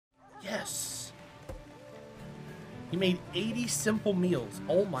Yes. He made 80 simple meals.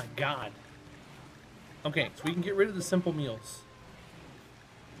 Oh my god. Okay, so we can get rid of the simple meals.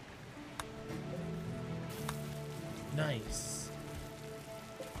 Nice.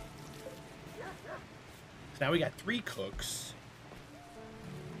 So now we got 3 cooks.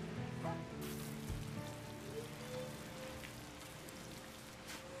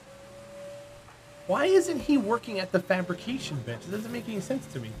 Why isn't he working at the fabrication bench? It doesn't make any sense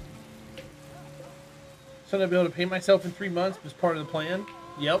to me. So I'll be able to pay myself in 3 months as part of the plan?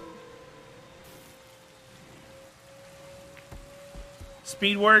 Yep.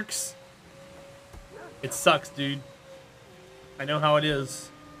 Speed works. It sucks, dude. I know how it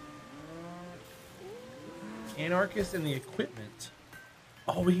is. Anarchist and the equipment.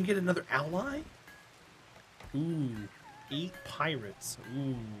 Oh, we can get another ally? Ooh. 8 pirates.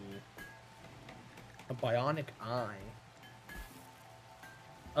 Ooh. A bionic eye.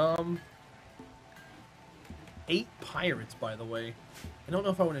 8 pirates, by the way. I don't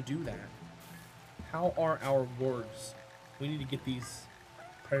know if I want to do that. How are our wargs? We need to get these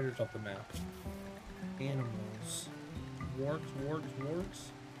predators off the map. Animals. Wargs, wargs,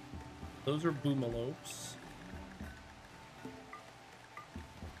 wargs. Those are boomalopes.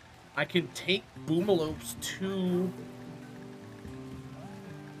 I can take boomalopes to...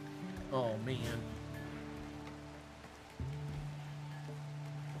 Oh, man.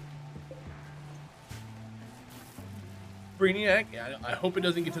 Brainiac, I hope it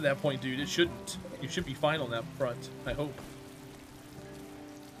doesn't get to that point, dude. It shouldn't. You should be fine on that front. I hope.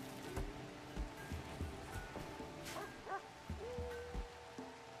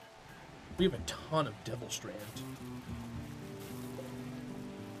 We have a ton of Devil Strand.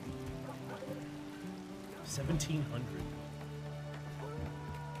 1,700.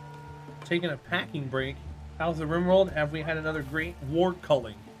 Taking a packing break. How's the Rimworld? Have we had another great warg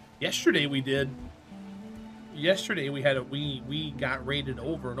culling? Yesterday we did. Yesterday we had we got raided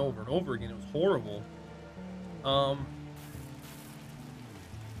over and over and over again. It was horrible.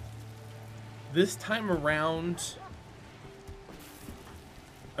 This time around,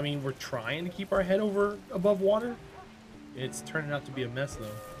 I mean, we're trying to keep our head above water. It's turning out to be a mess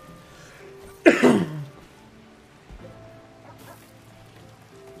though.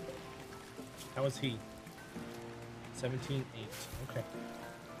 How is he? 17-8. Okay.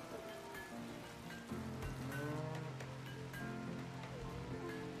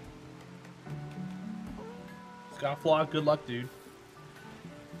 Scofflaw, good luck, dude.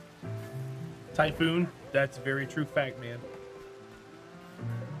 Typhoon, that's a very true fact, man.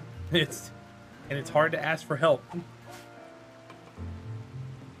 It's hard to ask for help.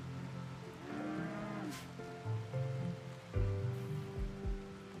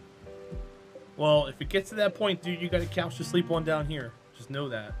 Well, if it gets to that point, dude, you got a couch to sleep on down here. Just know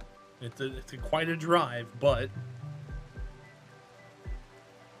that. It's quite a drive, but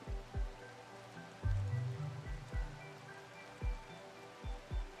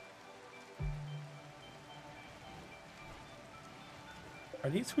are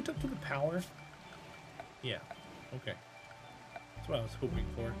these hooked up to the power? Yeah. Okay. That's what I was hoping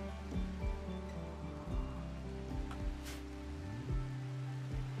for.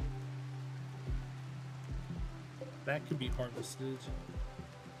 That could be harvested.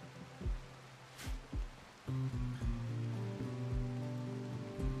 I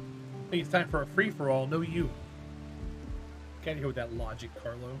think it's time for a free-for-all. No, you. Get out of here with that logic,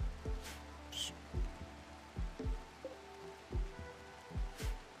 Carlo.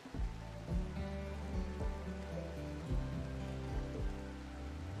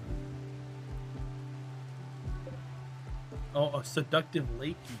 Oh, a seductive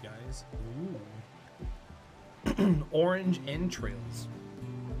lake, you guys. Ooh. Orange entrails.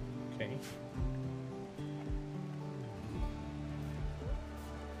 Okay.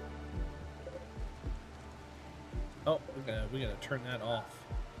 Oh, we gotta turn that off.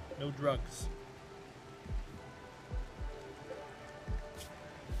 No drugs.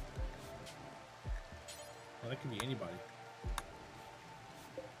 Well, that could be anybody.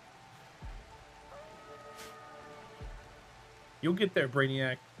 You'll get there,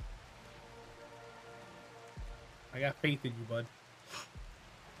 Brainiac. I got faith in you, bud.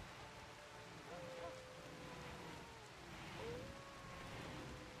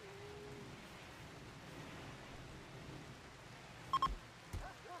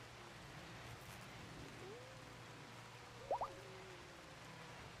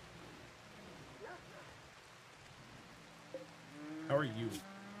 How are you?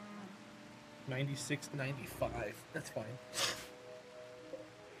 96, 95. That's fine.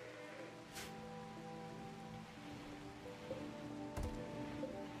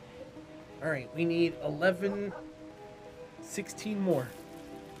 Alright, we need 11, 16 more.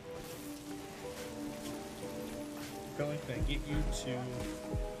 I feel like I get you to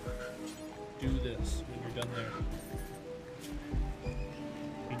do this when you're done there.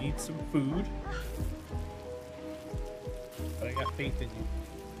 You need some food. But I got faith in you.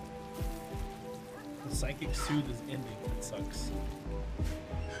 The psychic soothe is ending. That sucks.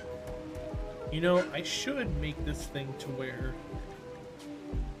 You know, I should make this thing to where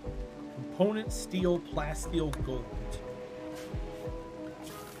component steel, plasteel, gold.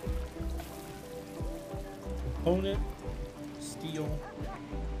 Component steel,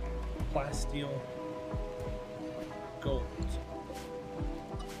 plasteel, gold.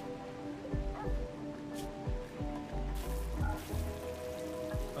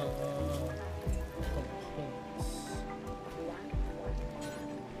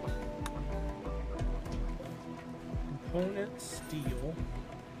 Component steel.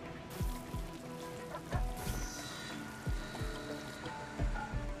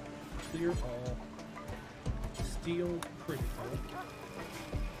 Clear all. Steel critical.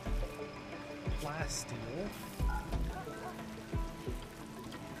 Plasteel.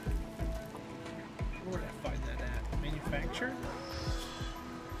 Where did I find that at? Manufactured?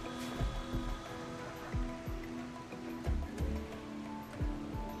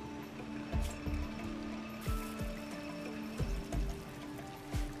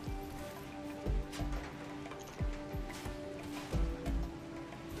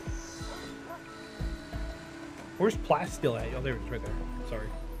 Where's plasteel at? Oh, there it is, right there. Sorry.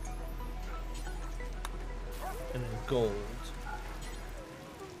 And then gold.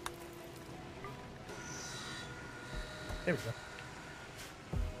 There we go.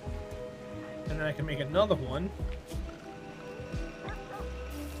 And then I can make another one.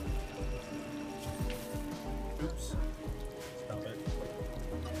 Oops. Stop it.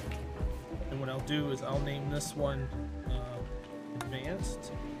 And what I'll do is I'll name this one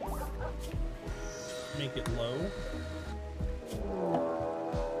advanced. Make it low.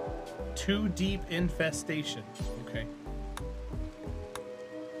 Too deep infestation. Okay.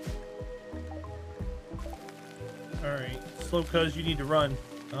 Alright. Slow cuz you need to run.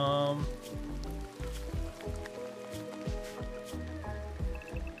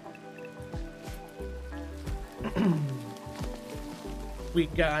 We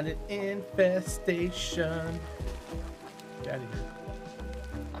got an infestation. Get out of here.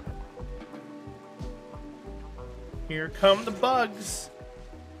 Here come the bugs.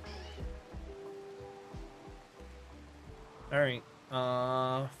 Alright.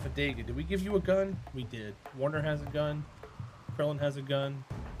 Fadega, did we give you a gun? We did. Warner has a gun. Krillin has a gun.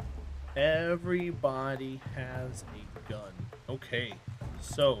 Everybody has a gun. Okay.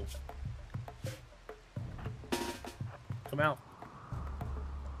 So. Come out.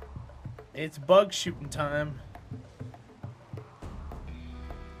 It's bug shooting time.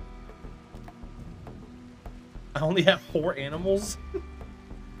 I only have 4 animals?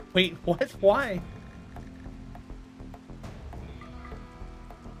 Wait, what? Why?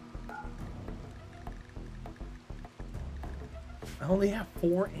 I only have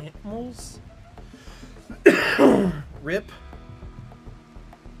 4 animals? Rip.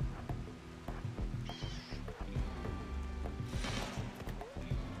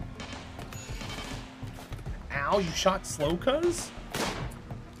 Ow, you shot slow cuz?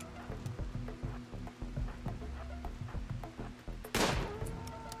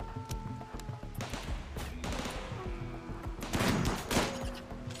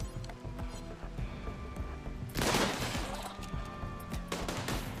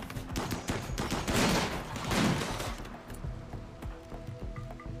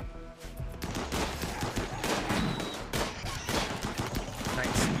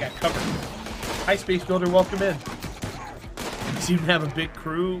 Hi, Space Builder, welcome in. You seem to have a big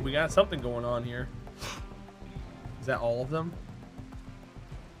crew. We got something going on here. Is that all of them?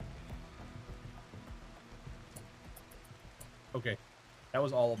 Okay, that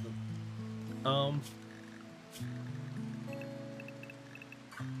was all of them.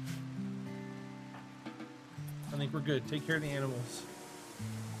 I think we're good. Take care of the animals.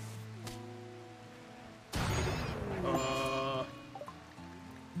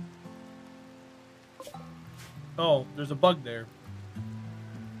 Oh, there's a bug there.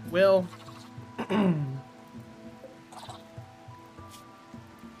 Well,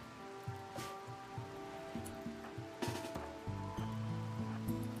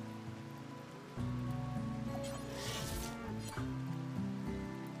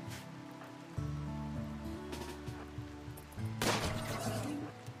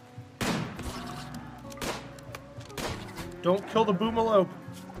 don't kill the boomalope.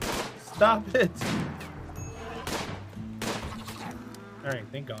 Stop it. Alright,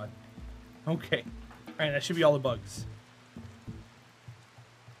 thank God. Okay. Alright, that should be all the bugs.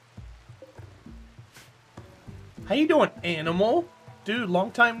 How you doing, animal? Dude, long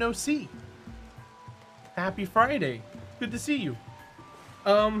time no see. Happy Friday. Good to see you.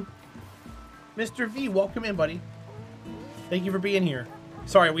 Mr. V, welcome in, buddy. Thank you for being here.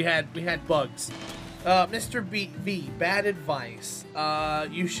 Sorry, we had bugs. Mr. V, bad advice.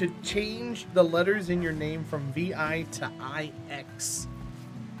 You should change the letters in your name from VI to IX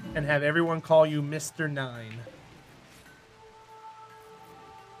and have everyone call you Mr. 9.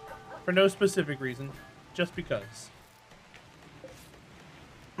 For no specific reason, just because.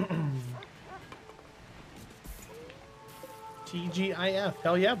 TGIF.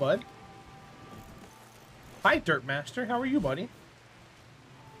 Hell yeah, bud. Hi, Dirt Master. How are you, buddy?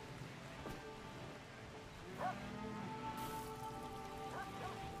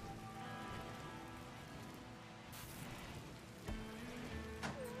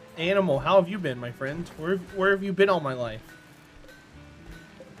 Animal, how have you been, my friend? Where have you been all my life?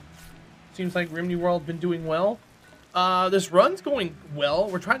 Seems like Rimworld been doing well. This run's going well.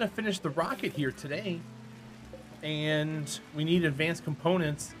 We're trying to finish the rocket here today. And we need advanced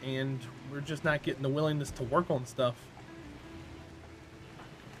components, and we're just not getting the willingness to work on stuff.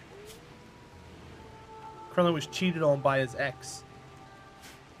 Krillin was cheated on by his ex.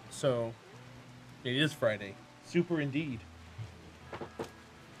 So, it is Friday. Super indeed.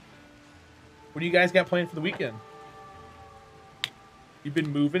 What do you guys got planned for the weekend? You've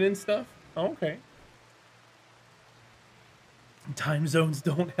been moving and stuff? Oh, okay. Time zones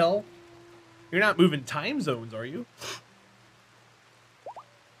don't help. You're not moving time zones, are you?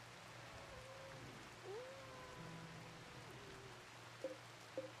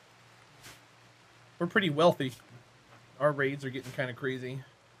 We're pretty wealthy. Our raids are getting kind of crazy.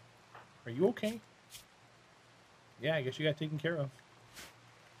 Are you okay? Yeah, I guess you got taken care of.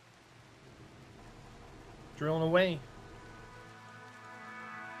 Drilling away.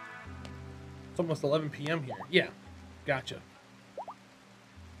 It's almost 11 p.m. here. Yeah, gotcha.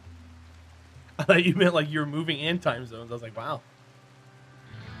 I thought you meant like you were moving in time zones. I was like, wow.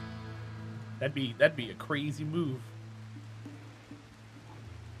 That'd be a crazy move.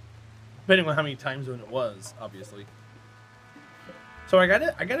 Depending on how many time zone it was, obviously. So I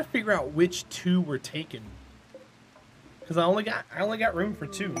gotta figure out which 2 we're taking. Because I only got room for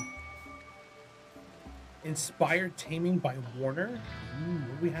 2. Inspired Taming by Warner. Ooh,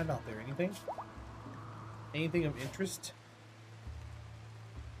 what do we have out there? Anything? Anything of interest?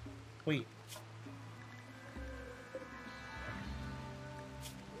 Wait.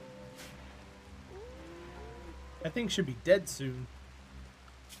 That thing should be dead soon.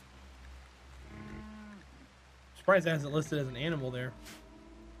 Surprised it hasn't listed as an animal there.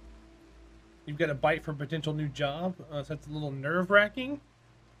 You've got a bite for a potential new job. So that's a little nerve-wracking.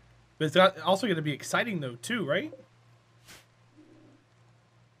 But it's also going to be exciting, though, too, right?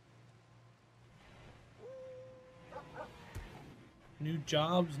 New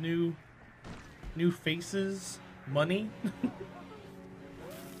jobs, new faces, money.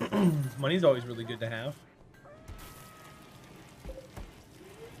 Money's always really good to have.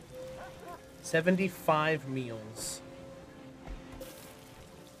 75 meals.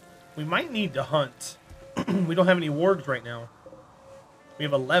 We might need to hunt. We don't have any wargs right now. We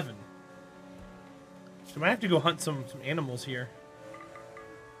have 11. So I might have to go hunt some animals here.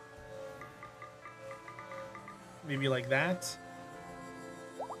 Maybe like that.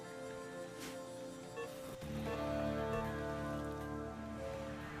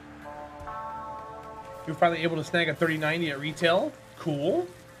 You're finally able to snag a 3090 at retail. Cool.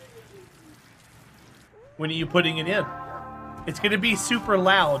 When are you putting it in? It's going to be super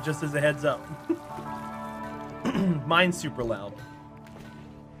loud, just as a heads up. Mine's super loud.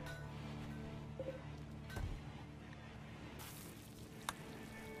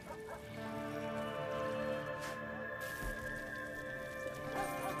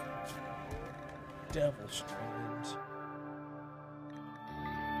 Devil Strand.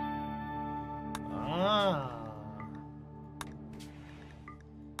 Ah.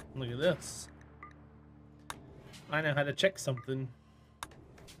 Look at this. I know how to check something.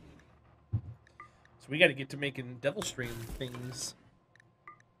 So we got to get to making Devil Strand things.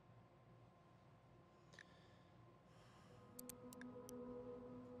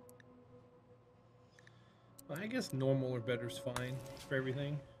 I guess normal or better is fine for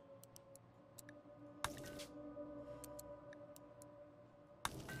everything.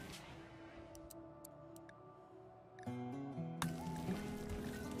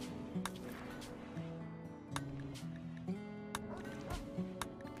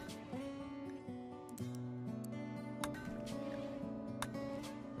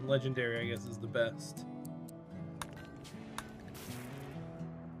 Legendary, I guess, is the best.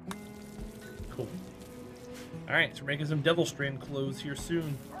 Cool. Alright, so we're making some Devil Strand clothes here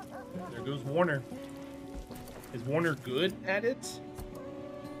soon. There goes Warner. Is Warner good at it?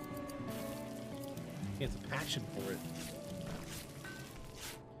 He has a passion for it.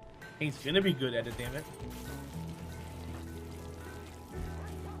 He's gonna be good at it, damn it.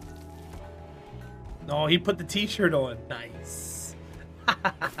 Oh, he put the t-shirt on. Nice.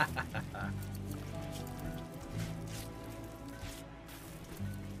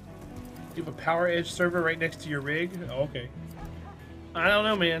 You have a Power Edge server right next to your rig? Oh, okay. I don't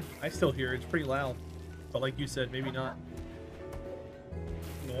know, man. I still hear it. It's pretty loud. But like you said, maybe not.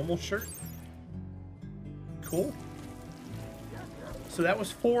 Normal shirt? Cool. So that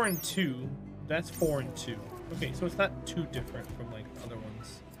was 4 and 2. That's 4 and 2. Okay, so it's not too different from like other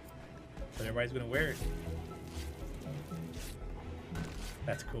ones. But everybody's gonna wear it.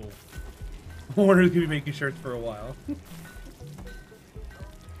 That's cool. Warner's gonna be making shirts for a while.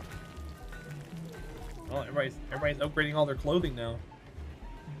 Oh, everybody's upgrading all their clothing now.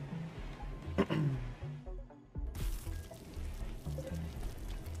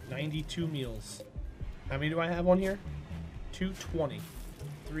 92 meals. How many do I have on here? 220.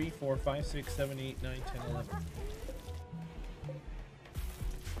 3, 4, 5, 6, 7, 8, 9, 10, 11.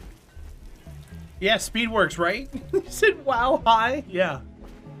 Yeah, speed works, right? You said wow high? Yeah.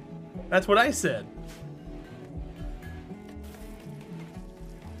 That's what I said.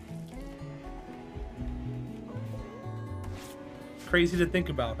 Crazy to think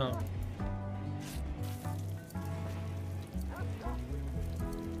about, huh?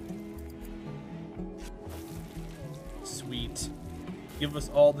 Sweet. Give us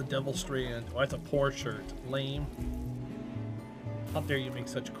all the Devil Strand. Oh, that's a poor shirt. Lame. How dare you make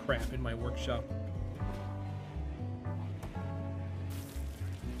such crap in my workshop?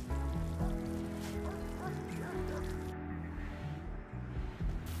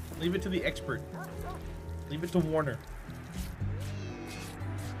 Leave it to the expert. Leave it to Warner.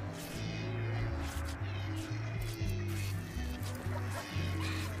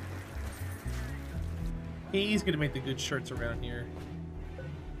 He's gonna make the good shirts around here.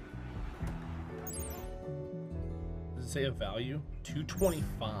 Does it say a value?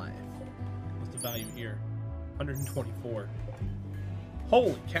 225. What's the value here? 124.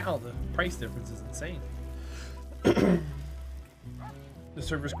 Holy cow, the price difference is insane. The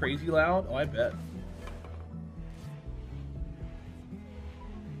server's crazy loud? Oh, I bet.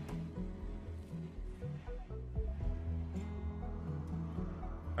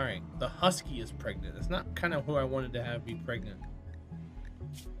 Alright, the husky is pregnant. It's not kind of who I wanted to have be pregnant.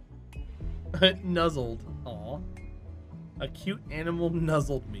 Nuzzled. Aw. A cute animal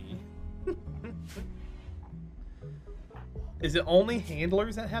nuzzled me. Is it only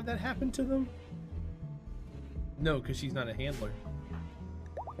handlers that have that happen to them? No, because she's not a handler.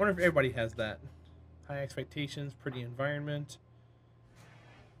 I wonder if everybody has that. High expectations, pretty environment.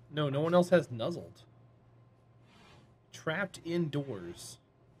 No, no one else has nuzzled. Trapped indoors.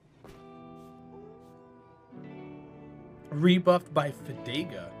 Rebuffed by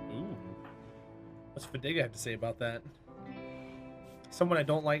Fadega. Ooh. What's Fadega have to say about that? Someone I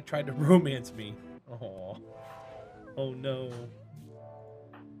don't like tried to romance me. Oh. Oh no.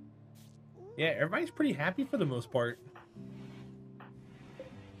 Yeah, everybody's pretty happy for the most part.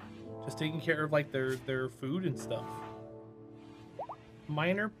 Just taking care of like their food and stuff.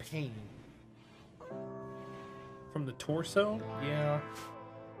 Minor pain. From the torso? Yeah.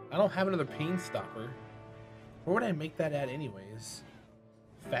 I don't have another pain stopper. Where would I make that at anyways?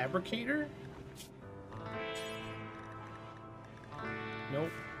 Fabricator? Nope.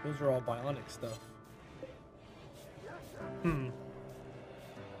 Those are all bionic stuff.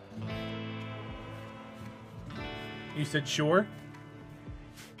 You said sure?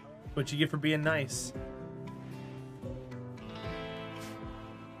 What you get for being nice?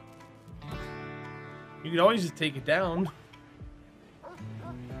 You could always just take it down.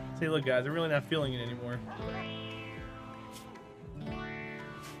 Say, look guys, I'm really not feeling it anymore.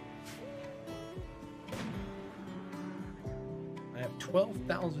 I have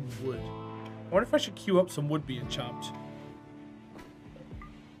 12,000 wood. I wonder if I should queue up some wood being chopped.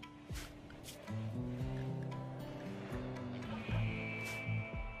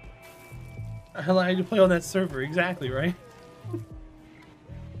 I like to play on that server, exactly, right?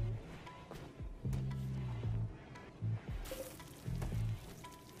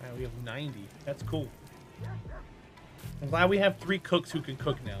 Alright, we have 90. That's cool. I'm glad we have 3 cooks who can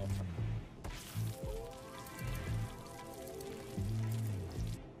cook now.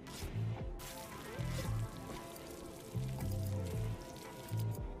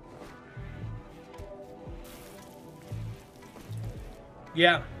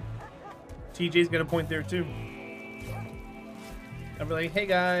 Yeah. TJ's got a point there too. I'd be like, hey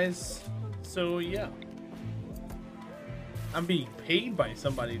guys. So yeah. I'm being paid by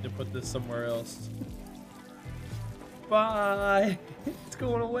somebody to put this somewhere else. Bye. It's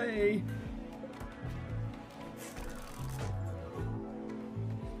going away.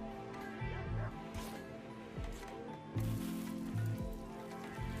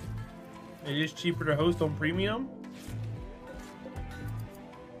 It is cheaper to host on premium.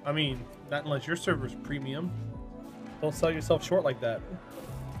 I mean, not unless your server's premium. Don't sell yourself short like that.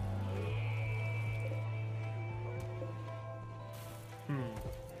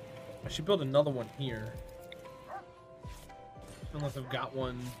 I should build another one here. Unless I've got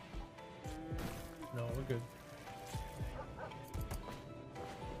one. No, we're good.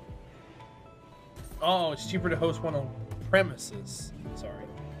 Oh, it's cheaper to host one on premises. Sorry.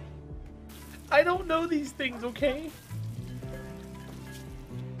 I don't know these things, okay?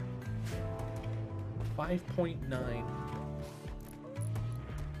 5.9.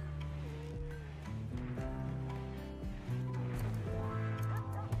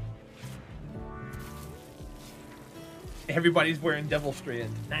 Everybody's wearing Devil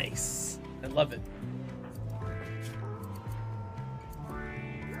Strand. Nice. I love it.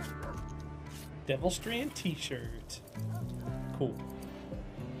 Devil Strand t-shirt. Cool.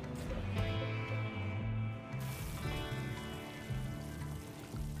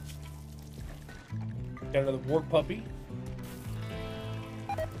 Got another war puppy.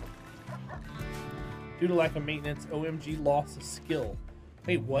 Due to lack of maintenance, OMG lost a skill.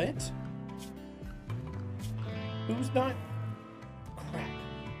 Wait, what? Who's not? Crap.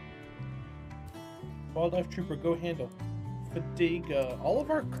 Wildlife Trooper, go handle. Fadiga. All of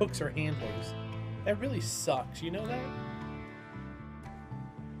our cooks are handlers. That really sucks. You know that?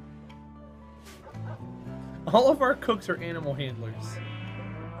 All of our cooks are animal handlers.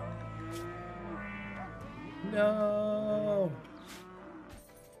 No.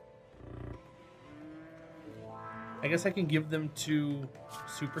 I guess I can give them to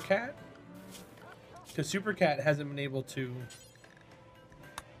Super Cat. Because Super Cat hasn't been able to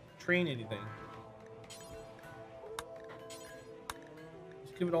train anything.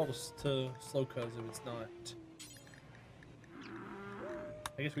 Let's give it all to Slow Cuz if it's not.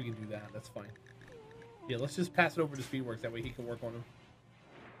 I guess we can do that. That's fine. Yeah, let's just pass it over to Speedworks. That way he can work on them.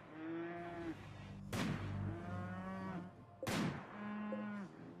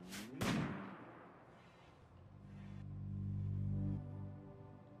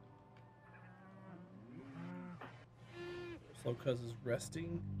 Slow Cuz is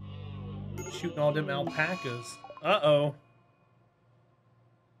resting. Shooting all them alpacas. Uh-oh.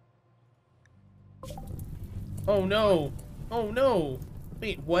 Oh no. Oh no.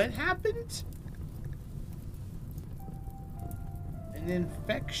 Wait, what happened? An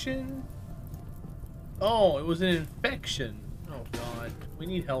infection? Oh, it was an infection. Oh god. We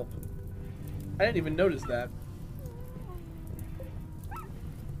need help. I didn't even notice that.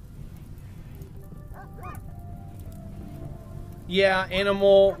 Yeah,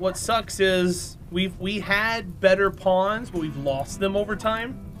 Animal, what sucks is we had better pawns, but we've lost them over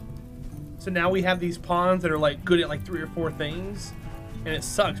time. So now we have these pawns that are like good at like 3 or 4 things. And it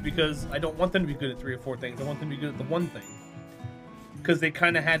sucks because I don't want them to be good at 3 or 4 things. I want them to be good at the one thing. Because they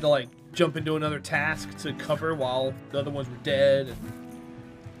kind of had to like jump into another task to cover while the other ones were dead. And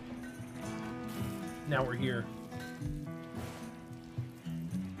now we're here.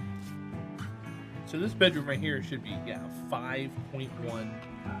 So this bedroom right here should be, yeah, 5.1.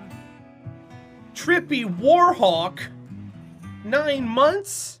 Trippy Warhawk! 9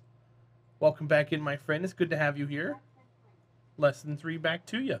 months? Welcome back in, my friend. It's good to have you here. Lesson 3 back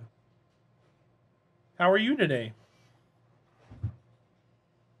to you. How are you today?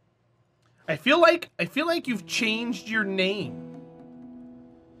 I feel like you've changed your name.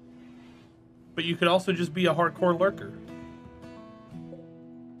 But you could also just be a hardcore lurker.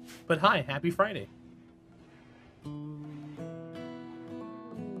 But hi, happy Friday.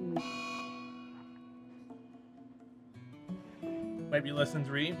 Might be lesson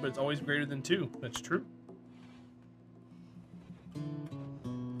 3, but it's always greater than 2. That's true.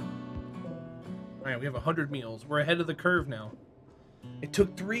 Alright, we have 100 meals. We're ahead of the curve now. It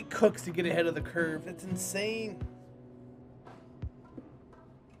took 3 cooks to get ahead of the curve. That's insane.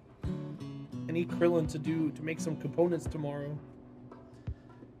 I need Krillin to make some components tomorrow.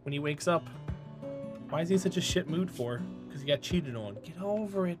 When he wakes up. Why is he in such a shit mood for? Because he got cheated on. Get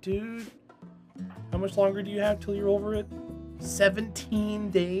over it, dude. How much longer do you have till you're over it?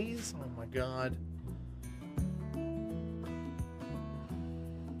 17 days? Oh my god.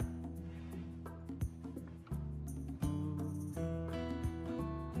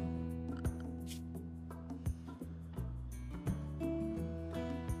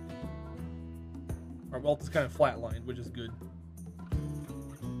 Our wealth is kind of flatlined, which is good.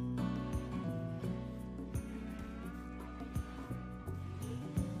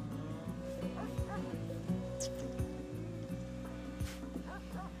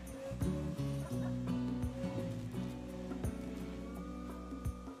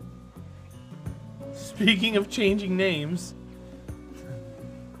 Speaking of changing names,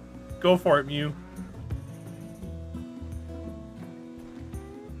 go for it, Mew.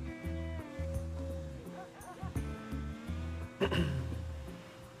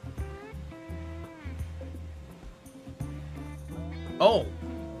 Oh,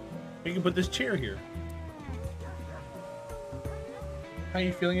 we can put this chair here. How are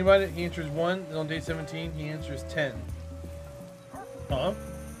you feeling about it? He answers 1, and on day 17, he answers 10. Huh?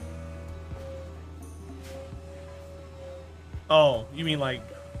 Oh, you mean like...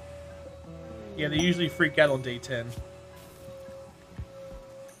 Yeah, they usually freak out on day 10.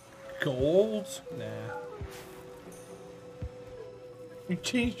 Gold? Nah. You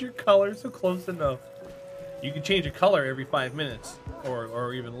changed your color so close enough. You can change a color every 5 minutes,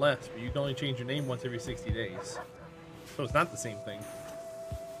 or even less, but you can only change your name once every 60 days. So it's not the same thing.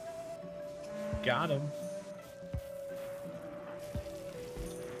 Got him.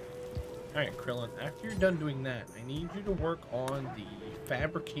 Alright, Krillin, after you're done doing that, I need you to work on the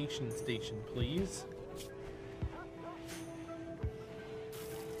fabrication station, please.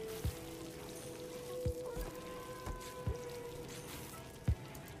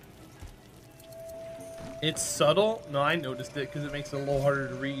 It's subtle? No, I noticed it because it makes it a little harder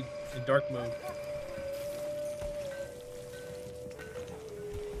to read in dark mode.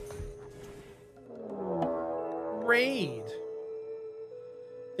 Raid.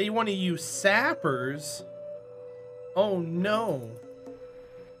 They want to use sappers? Oh no.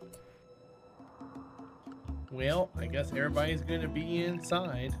 Well, I guess everybody's gonna be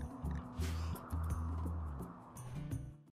inside.